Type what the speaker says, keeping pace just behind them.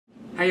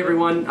Hey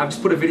everyone, I've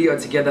just put a video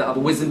together of a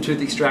wisdom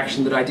tooth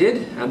extraction that I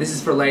did. This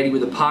is for a lady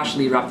with a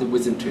partially erupted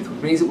wisdom tooth,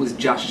 which means it was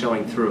just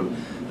showing through.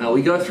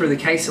 We go through the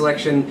case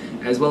selection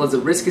as well as a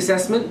risk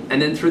assessment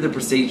and then through the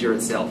procedure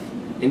itself.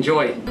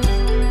 Enjoy!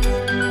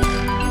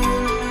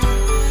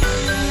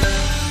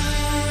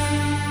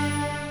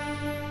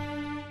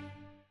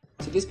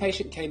 So this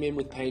patient came in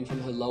with pain from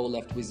her lower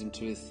left wisdom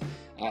tooth.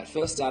 It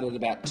first started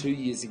about 2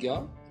 years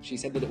ago. She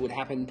said that it would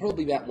happen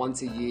probably about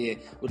once a year,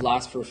 would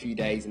last for a few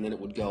days and then it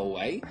would go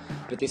away.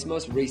 But this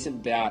most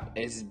recent bout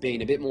has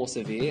been a bit more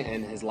severe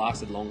and has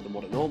lasted longer than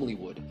what it normally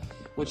would.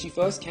 When she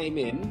first came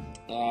in,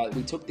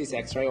 we took this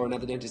x-ray, or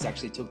another dentist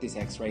actually took this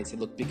x-ray and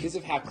said, look, because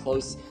of how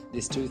close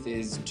this tooth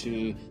is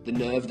to the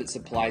nerve that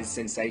supplies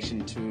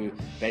sensation to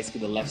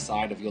basically the left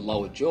side of your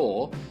lower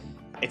jaw,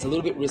 it's a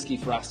little bit risky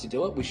for us to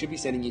do it. We should be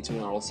sending you to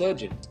an oral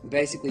surgeon.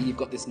 Basically, you've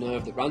got this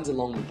nerve that runs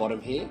along the bottom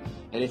here,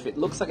 and if it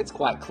looks like it's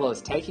quite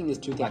close, taking this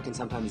tooth out can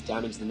sometimes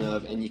damage the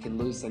nerve and you can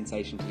lose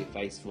sensation to your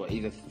face for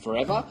either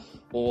forever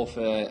or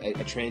for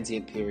a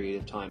transient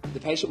period of time. The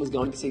patient was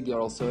going to see the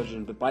oral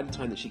surgeon, but by the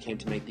time that she came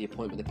to make the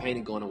appointment, the pain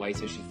had gone away,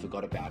 so she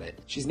forgot about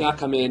it. She's now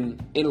come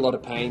in a lot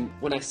of pain.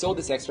 When I saw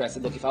this x-ray, I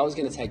said, look, if I was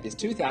going to take this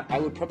tooth out, I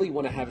would probably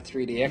want to have a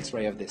 3D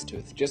x-ray of this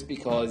tooth, just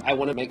because I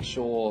want to make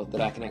sure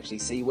that I can actually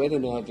see where the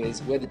nerve is,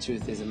 where the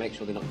tooth is, and make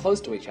sure they're not close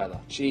to each other.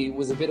 She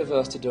was a bit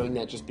averse to doing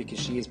that just because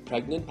she is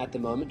pregnant at the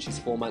moment. She's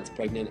 4 months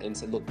pregnant, and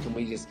said, look, can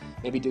we just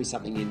maybe do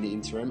something in the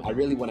interim? I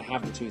really want to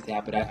have the tooth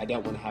out, but I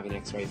don't want to have an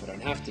x-ray if I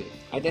don't have to.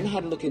 I then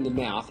had a look in the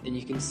mouth, and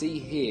you can see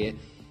here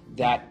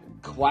that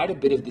quite a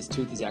bit of this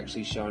tooth is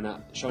actually shown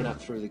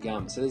up through the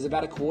gum. So there's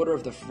about a quarter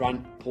of the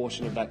front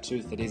portion of that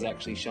tooth that is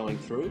actually showing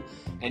through,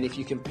 and if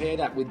you compare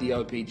that with the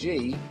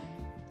OPG,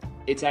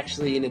 it's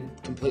actually in a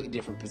completely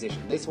different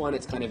position. This one,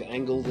 it's kind of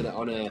angled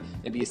on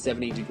maybe a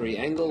 70-degree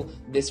angle.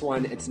 This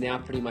one, it's now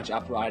pretty much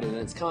upright, and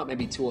it's come up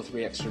maybe 2 or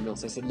 3 extra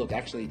mils. So I said, look,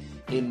 actually,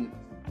 in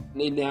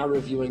now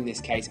reviewing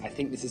this case, I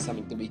think this is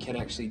something that we can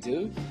actually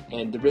do,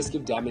 and the risk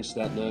of damage to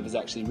that nerve is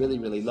actually really,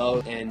 really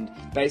low, and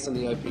based on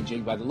the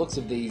OPG, by the looks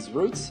of these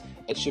roots,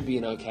 it should be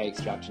an okay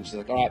extraction. She's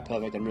like, all right,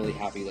 perfect, I'm really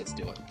happy, let's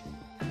do it.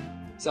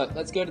 So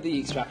let's go to the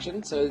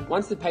extraction. So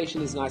once the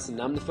patient is nice and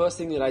numb, the first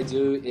thing that I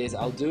do is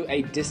I'll do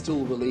a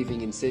distal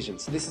relieving incision.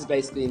 So this is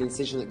basically an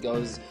incision that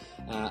goes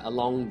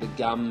along the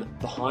gum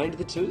behind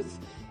the tooth.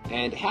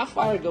 And how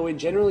far I go in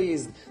generally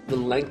is the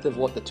length of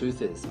what the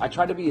tooth is. I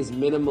try to be as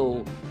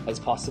minimal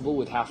as possible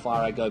with how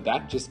far I go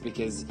back, just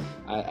because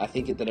I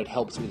think that it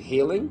helps with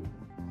healing.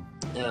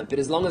 But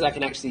as long as I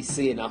can actually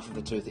see enough of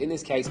the tooth. In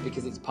this case,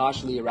 because it's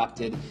partially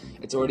erupted,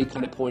 it's already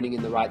kind of pointing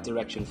in the right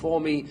direction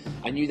for me.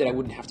 I knew that I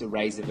wouldn't have to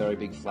raise a very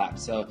big flap.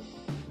 So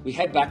we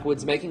head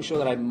backwards, making sure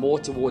that I'm more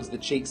towards the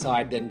cheek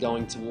side than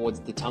going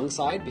towards the tongue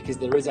side, because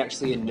there is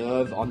actually a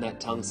nerve on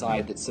that tongue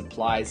side that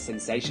supplies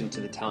sensation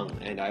to the tongue,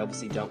 and I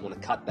obviously don't want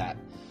to cut that.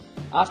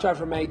 After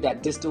I've made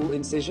that distal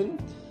incision,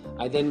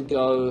 I then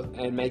go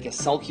and make a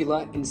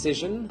sulcular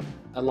incision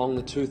along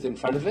the tooth in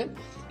front of it,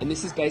 and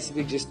this is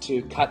basically just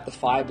to cut the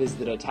fibers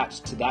that are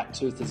attached to that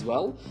tooth as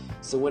well,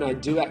 so when I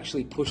do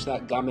actually push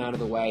that gum out of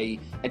the way,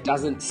 it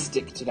doesn't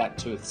stick to that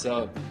tooth.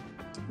 So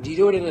you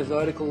do it in a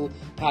vertical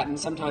pattern.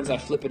 Sometimes I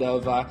flip it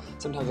over,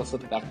 sometimes I'll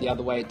flip it back the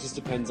other way. It just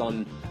depends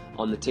on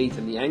the teeth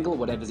and the angle,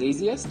 whatever's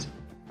easiest.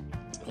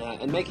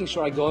 And making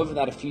sure I go over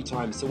that a few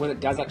times, so when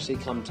it does actually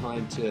come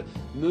time to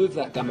move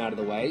that gum out of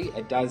the way,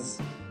 it does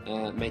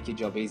make your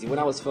job easy. When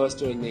I was first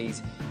doing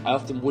these, I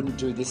often wouldn't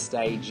do this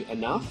stage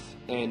enough,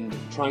 and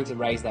trying to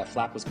raise that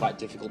flap was quite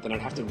difficult, then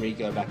I'd have to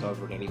re-go back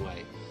over it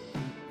anyway.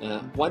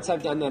 Once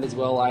I've done that as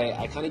well,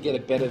 I kind of get a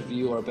better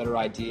view or a better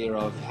idea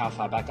of how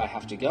far back I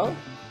have to go.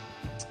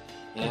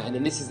 And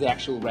then this is the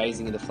actual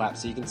raising of the flap,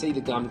 so you can see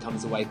the gum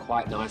comes away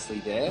quite nicely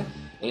there,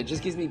 and it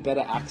just gives me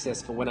better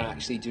access for when I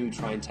actually do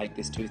try and take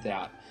this tooth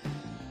out.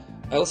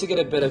 I also get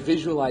a better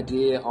visual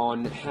idea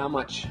on how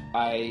much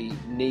I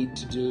need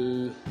to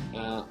do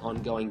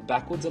on going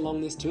backwards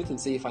along this tooth, and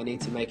see if I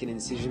need to make an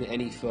incision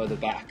any further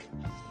back.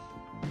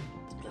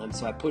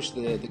 So I push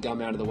the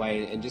gum out of the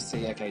way and just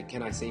see, okay,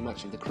 can I see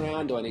much of the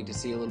crown? Do I need to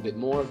see a little bit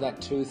more of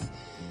that tooth?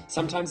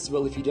 Sometimes as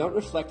well, if you don't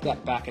reflect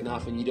that back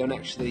enough and you don't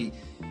actually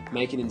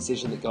make an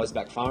incision that goes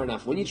back far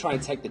enough, when you try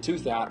and take the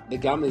tooth out, the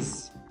gum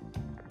is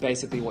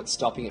basically what's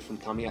stopping it from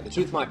coming out. The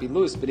tooth might be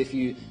loose, but if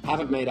you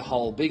haven't made a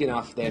hole big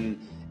enough, then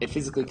it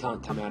physically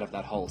can't come out of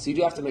that hole. So you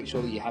do have to make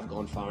sure that you have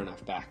gone far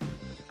enough back.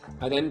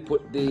 I then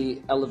put the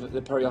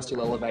periosteal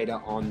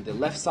elevator on the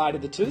left side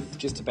of the tooth,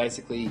 just to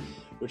basically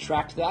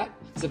retract that.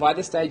 So by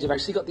this stage, I've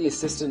actually got the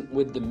assistant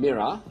with the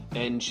mirror,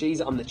 and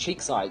she's on the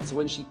cheek side. So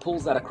when she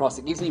pulls that across,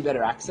 it gives me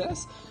better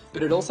access,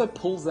 but it also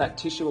pulls that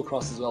tissue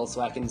across as well,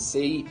 so I can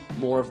see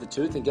more of the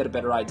tooth and get a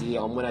better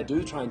idea on when I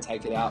do try and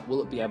take it out,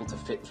 will it be able to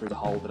fit through the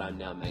hole that I'm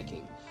now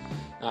making.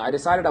 I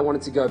decided I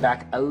wanted to go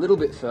back a little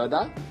bit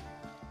further,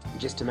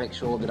 just to make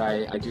sure that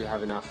I do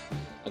have enough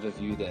of a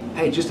view there.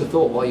 Hey, just a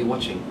thought while you're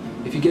watching.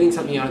 If you're getting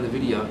something out of the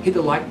video, hit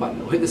the like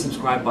button or hit the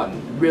subscribe button.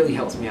 It really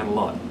helps me out a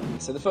lot.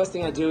 So the first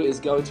thing I do is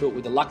go to it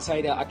with the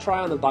luxator. I try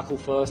on the buccal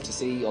first to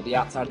see, or the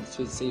outside of the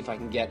tooth, to see if I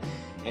can get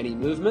any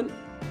movement.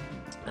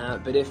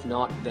 but if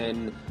not,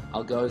 then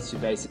I'll go to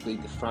basically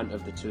the front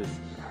of the tooth.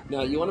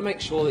 Now, you want to make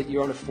sure that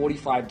you're on a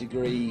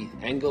 45-degree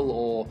angle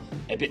or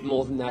a bit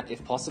more than that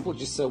if possible,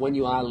 just so when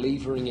you are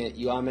levering it,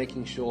 you are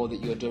making sure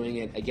that you're doing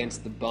it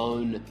against the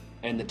bone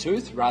and the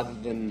tooth rather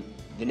than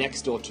the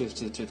next door tooth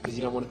to the tooth, because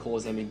you don't want to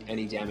cause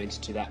any damage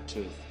to that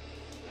tooth.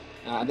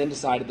 I then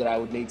decided that I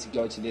would need to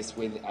go to this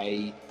with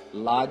a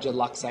larger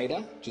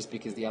luxator, just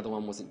because the other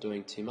one wasn't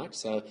doing too much.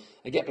 So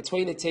I get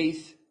between the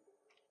teeth,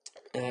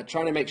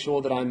 trying to make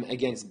sure that I'm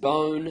against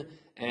bone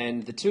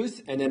and the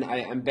tooth, and then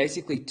I'm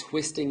basically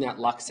twisting that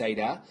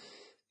luxator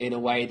in a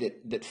way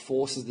that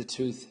forces the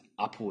tooth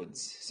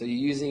upwards. So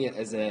you're using it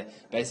as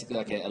basically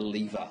like a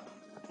lever.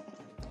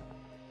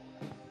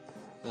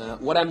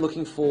 What I'm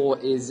looking for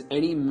is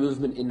any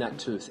movement in that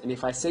tooth, and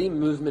if I see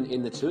movement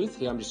in the tooth,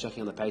 here I'm just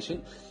checking on the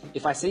patient,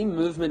 if I see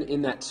movement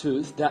in that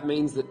tooth, that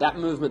means that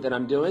movement that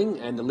I'm doing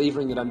and the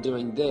levering that I'm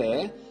doing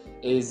there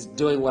is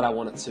doing what I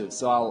want it to.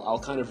 So I'll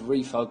kind of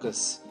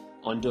refocus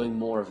on doing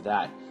more of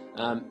that.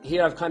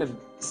 Here I've kind of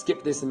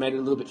skipped this and made it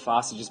a little bit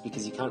faster just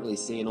because you can't really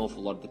see an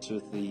awful lot of the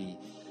tooth.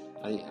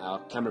 I think our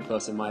camera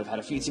person might have had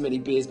a few too many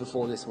beers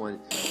before this one.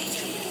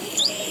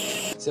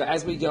 So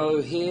as we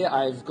go here,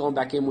 I've gone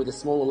back in with a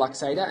smaller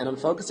luxator and I'm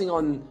focusing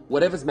on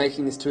whatever's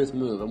making this tooth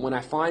move. And when I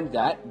find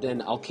that,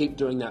 then I'll keep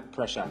doing that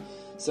pressure.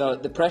 So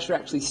the pressure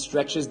actually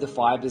stretches the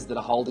fibers that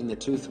are holding the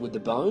tooth with the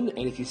bone. And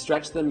if you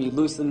stretch them, you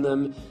loosen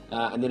them,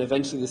 and then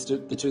eventually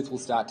the tooth will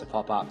start to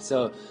pop up.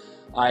 So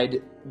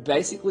I'd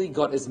basically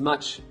got as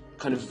much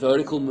kind of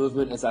vertical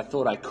movement as I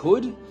thought I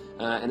could.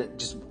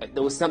 And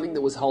there was something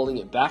that was holding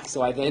it back.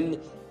 So I then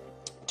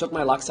took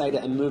my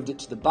luxator and moved it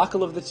to the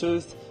buccal of the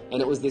tooth,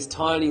 and it was this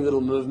tiny little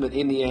movement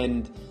in the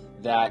end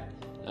that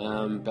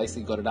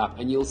basically got it up.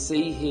 And you'll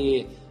see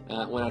here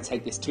when I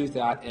take this tooth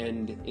out,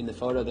 and in the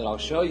photo that I'll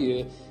show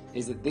you,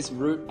 is that this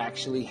root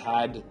actually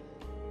had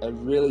a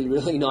really,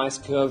 really nice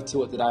curve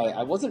to it that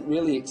I wasn't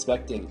really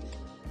expecting.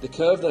 The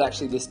curve that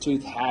actually this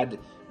tooth had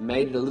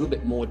made it a little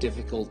bit more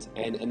difficult,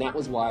 and that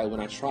was why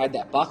when I tried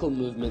that buccal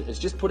movement, it's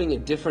just putting a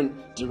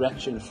different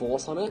direction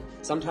force on it.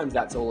 Sometimes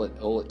that's all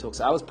it took.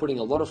 So I was putting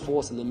a lot of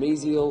force in the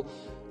mesial,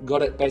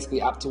 got it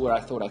basically up to where I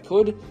thought I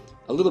could,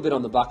 a little bit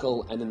on the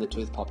buccal, and then the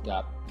tooth popped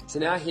up. So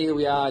now here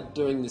we are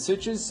doing the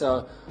sutures.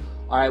 So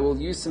I will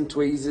use some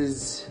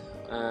tweezers.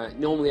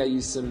 Normally I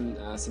use some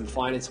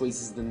finer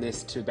tweezers than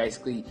this to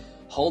basically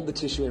hold the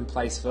tissue in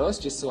place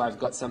first, just so I've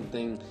got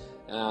something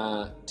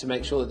to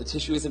make sure that the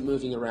tissue isn't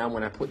moving around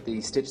when I put the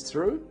stitch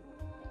through.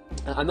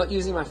 I'm not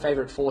using my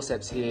favorite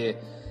forceps here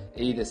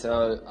either,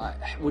 so I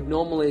would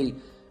normally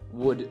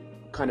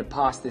kind of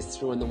pass this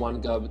through in the one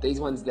go, but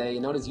these ones,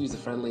 they're not as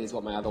user-friendly as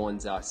what my other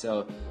ones are,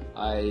 so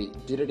I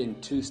did it in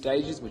 2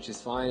 stages, which is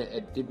fine.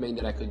 It did mean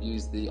that I could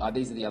use these are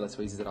the other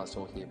tweezers that I was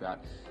talking about.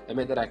 It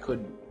meant that I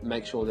could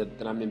make sure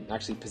that I'm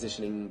actually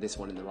positioning this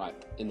one in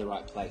the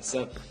right place.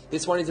 So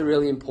this one is a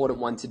really important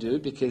one to do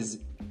because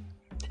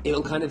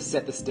it'll kind of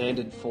set the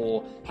standard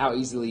for how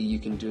easily you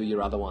can do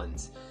your other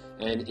ones.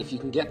 And if you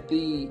can get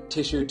the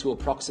tissue to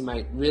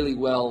approximate really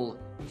well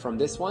from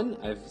this one,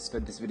 I've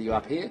sped this video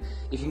up here,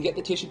 if you can get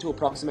the tissue to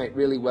approximate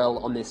really well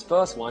on this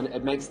first one,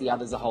 it makes the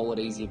others a whole lot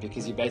easier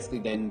because you're basically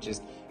then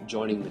just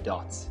joining the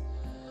dots.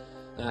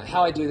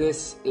 How I do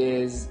this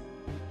is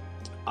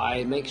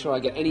I make sure I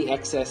get any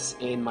excess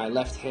in my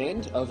left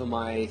hand over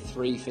my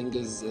 3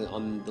 fingers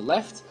on the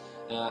left,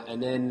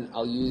 and then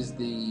I'll use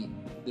the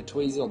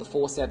tweezer or the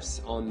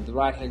forceps on the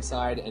right hand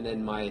side, and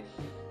then my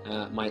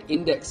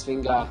index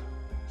finger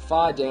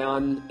far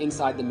down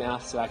inside the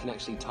mouth so I can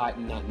actually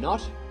tighten that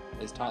knot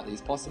as tightly as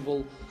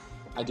possible.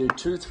 I do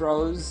 2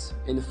 throws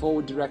in the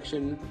forward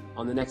direction.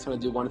 On the next one I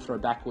do 1 throw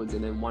backwards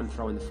and then 1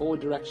 throw in the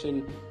forward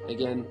direction.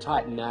 Again,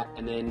 tighten that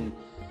and then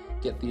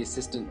get the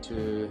assistant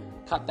to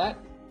cut that.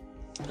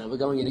 We're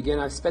going in again.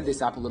 I've sped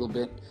this up a little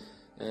bit.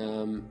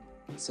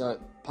 So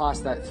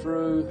pass that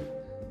through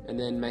and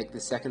then make the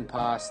second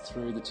pass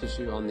through the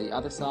tissue on the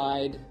other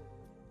side.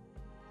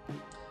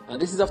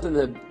 This is often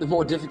the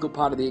more difficult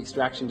part of the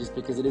extraction just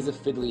because it is a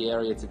fiddly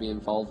area to be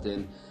involved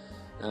in.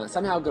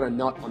 Somehow I've got a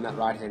knot on that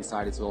right hand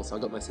side as well, so I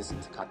got my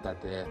assistant to cut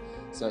that there.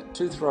 So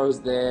 2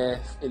 throws there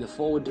in the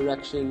forward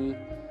direction,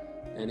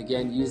 and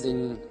again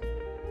using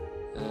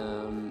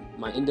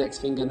my index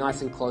finger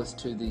nice and close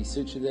to the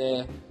suture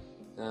there.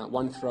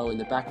 1 throw in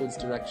the backwards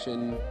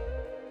direction,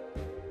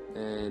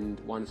 and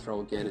 1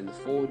 throw again in the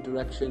forward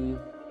direction.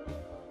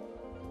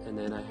 And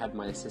then I had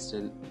my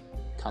assistant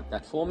cut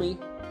that for me.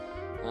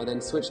 I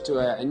then switched to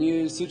a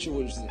new suture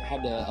which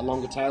had a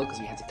longer tail because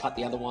we had to cut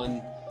the other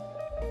one.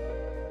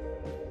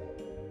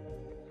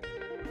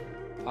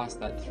 Pass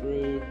that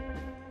through.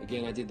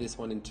 Again, I did this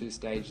one in 2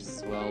 stages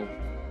as well.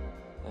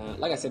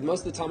 Like I said,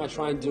 most of the time I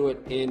try and do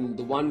it in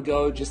the one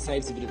go, just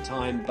saves a bit of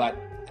time, but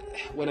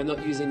when I'm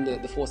not using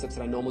the forceps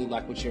that I normally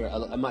like, which are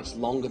a much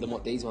longer than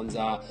what these ones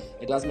are,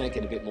 it does make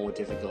it a bit more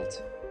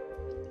difficult.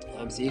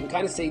 So you can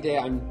kind of see there,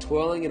 I'm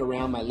twirling it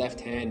around my left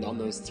hand on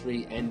those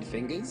 3 end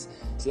fingers,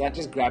 so that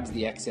just grabs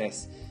the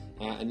excess,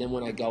 and then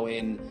when I go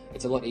in,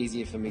 it's a lot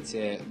easier for me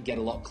to get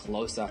a lot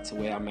closer to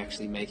where I'm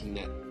actually making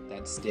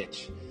that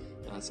stitch.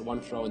 So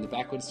one throw in the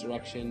backwards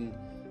direction,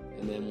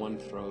 and then one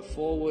throw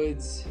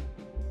forwards.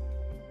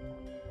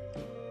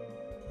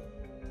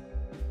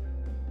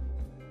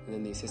 And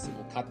then the assistant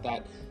will cut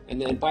that.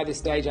 And then by this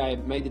stage I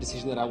made the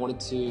decision that I wanted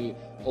to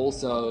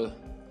also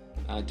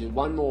do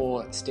one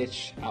more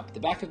stitch up the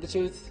back of the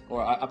tooth,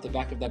 or up the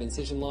back of that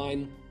incision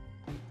line.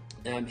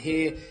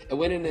 Here it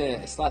went in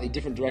a slightly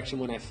different direction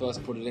when I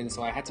first put it in,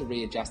 so I had to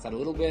readjust that a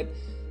little bit.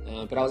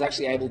 But I was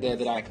actually able there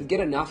that I could get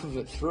enough of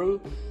it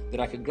through that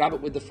I could grab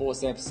it with the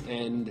forceps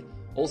and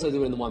also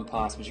do it in the one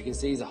pass, which you can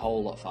see is a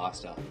whole lot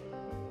faster.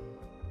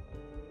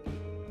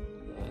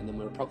 And then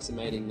we're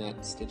approximating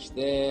that stitch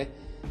there.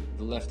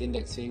 The left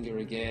index finger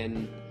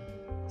again,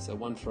 so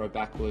one throw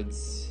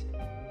backwards,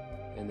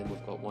 and then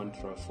we've got one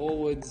throw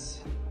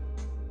forwards.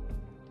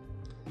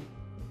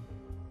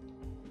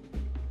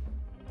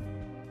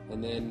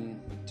 And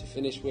then to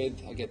finish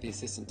with, I get the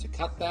assistant to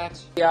cut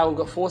that. Yeah, we've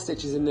got 4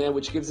 stitches in there,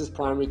 which gives us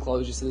primary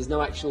closure, so there's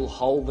no actual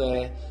hole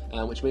there,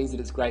 which means that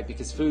it's great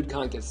because food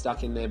can't get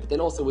stuck in there, but then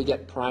also we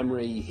get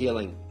primary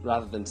healing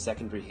rather than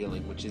secondary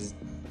healing, which is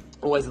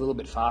always a little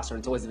bit faster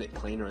and it's always a bit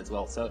cleaner as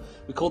well. So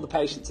we called the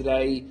patient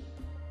today.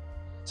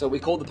 So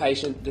we called the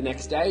patient the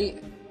next day.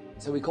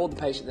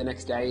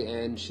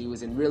 And she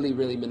was in really,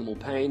 really minimal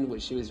pain,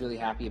 which she was really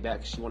happy about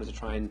because she wanted to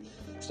try and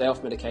stay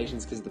off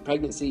medications because of the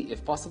pregnancy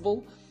if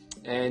possible.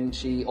 And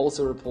she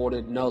also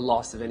reported no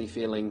loss of any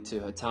feeling to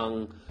her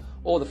tongue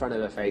or the front of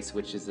her face,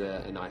 which is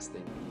a nice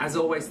thing. As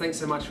always, thanks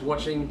so much for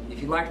watching.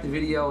 If you liked the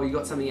video or you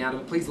got something out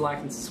of it, please like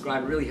and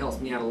subscribe. It really helps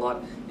me out a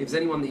lot. If there's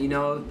anyone that you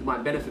know that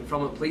might benefit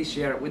from it, please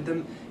share it with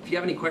them. If you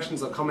have any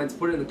questions or comments,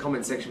 put it in the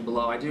comment section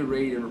below. I do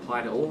read and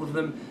reply to all of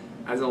them.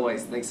 As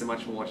always, thanks so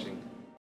much for watching.